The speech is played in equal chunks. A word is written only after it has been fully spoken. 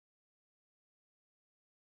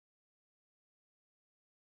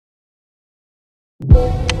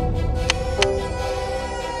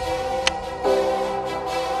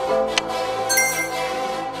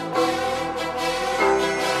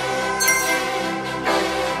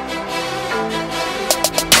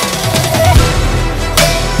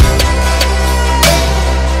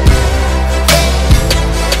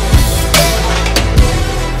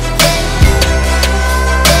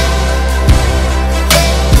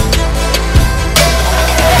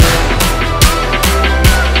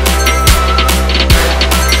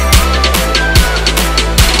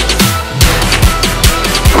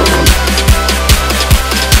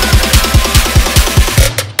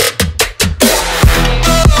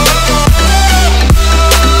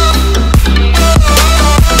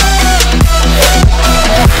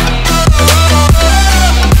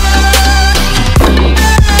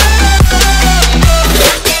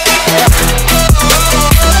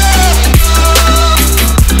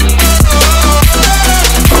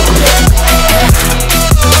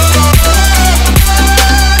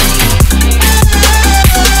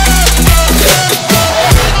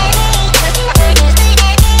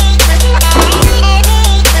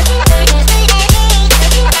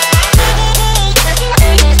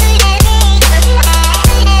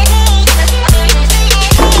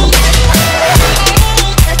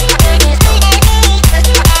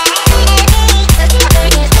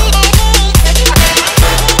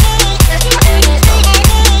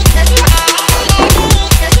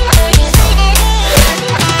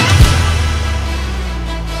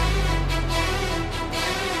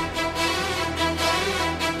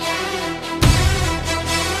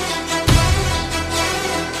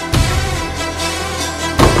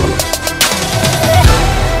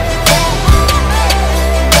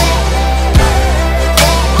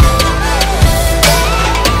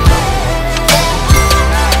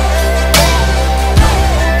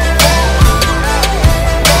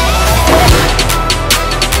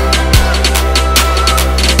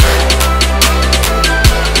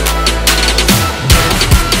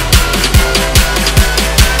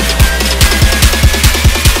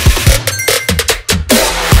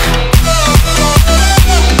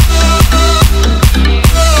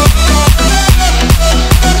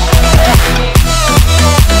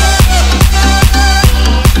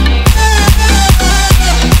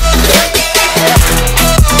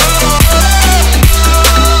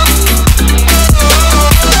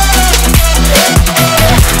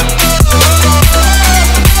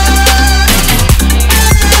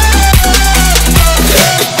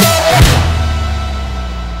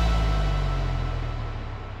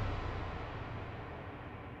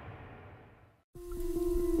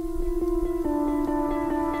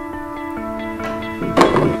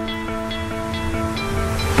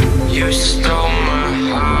You stole my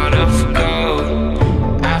heart of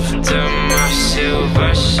gold after my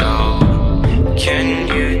silver soul. Can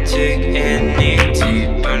you dig any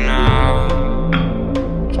deeper now?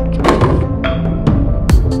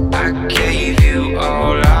 I gave you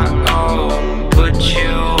all I own, put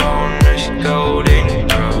you on this golden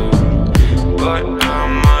throne, but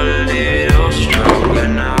I'm a little stronger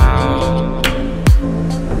now.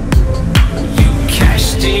 You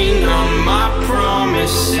cashed in on my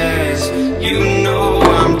promises, you know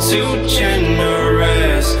I'm too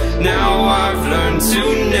generous. Now I've learned to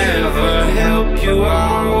never help you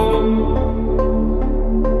out,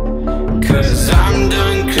 'cause I'm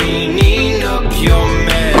done cleaning up your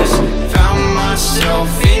mess. Found myself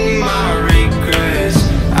in my regrets.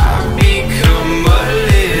 I've become a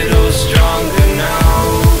little stronger now,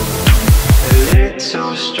 a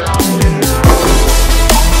little stronger now.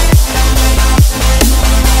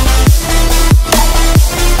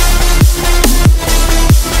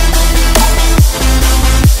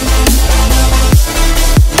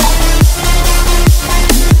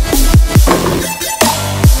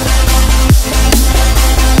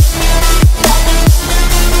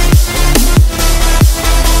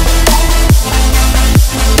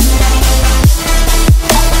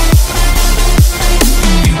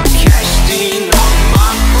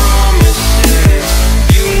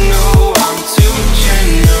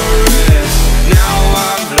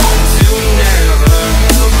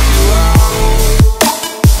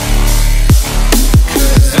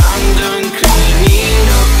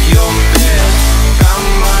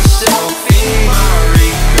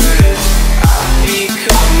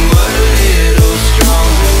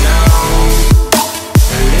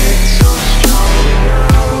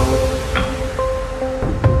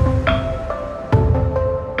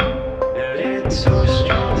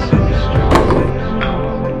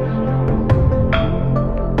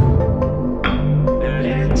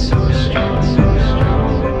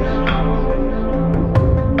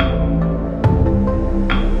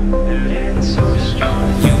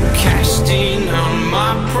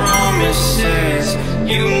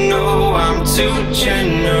 too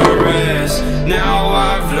generous. Now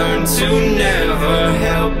I've learned to never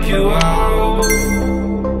help you out,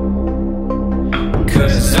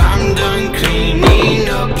 'cause I'm done cleaning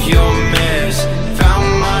up your mess. Found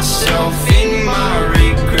myself in my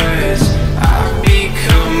regrets. I've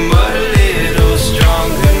become a little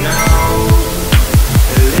stronger now,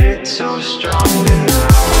 a little stronger now.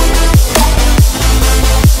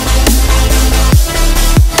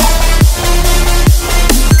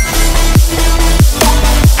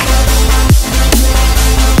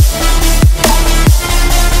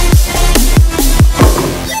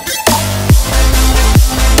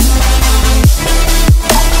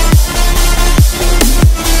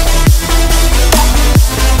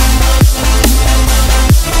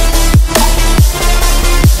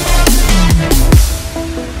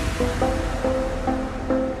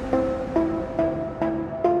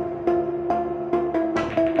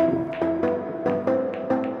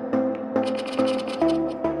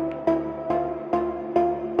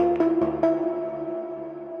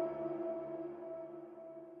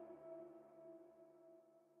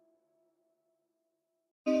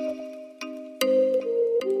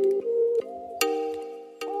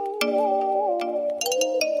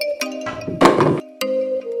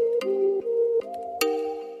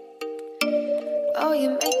 Oh, you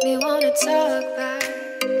make me wanna talk back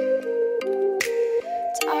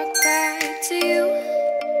to you.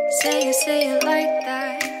 Say it like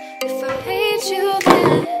that. If I hate you,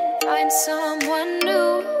 then find someone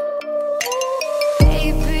new.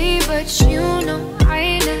 Baby, but you know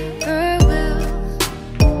I never will.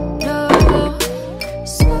 No,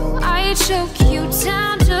 so I choke you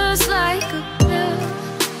down just like a pill.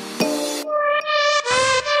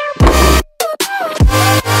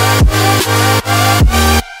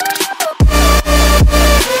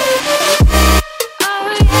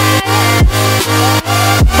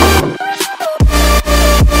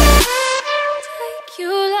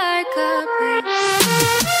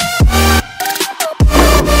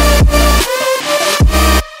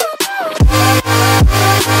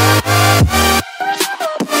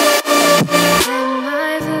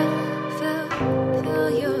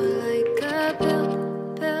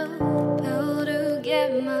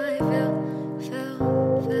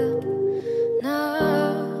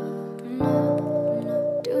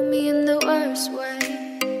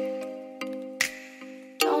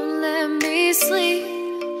 Sleep,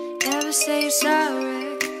 never say you're sorry.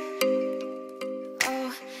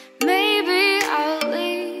 Oh, maybe I'll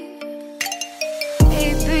leave,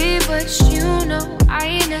 baby, but you know I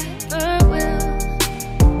never will.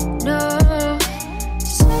 No,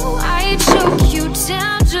 so I choke you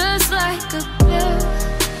down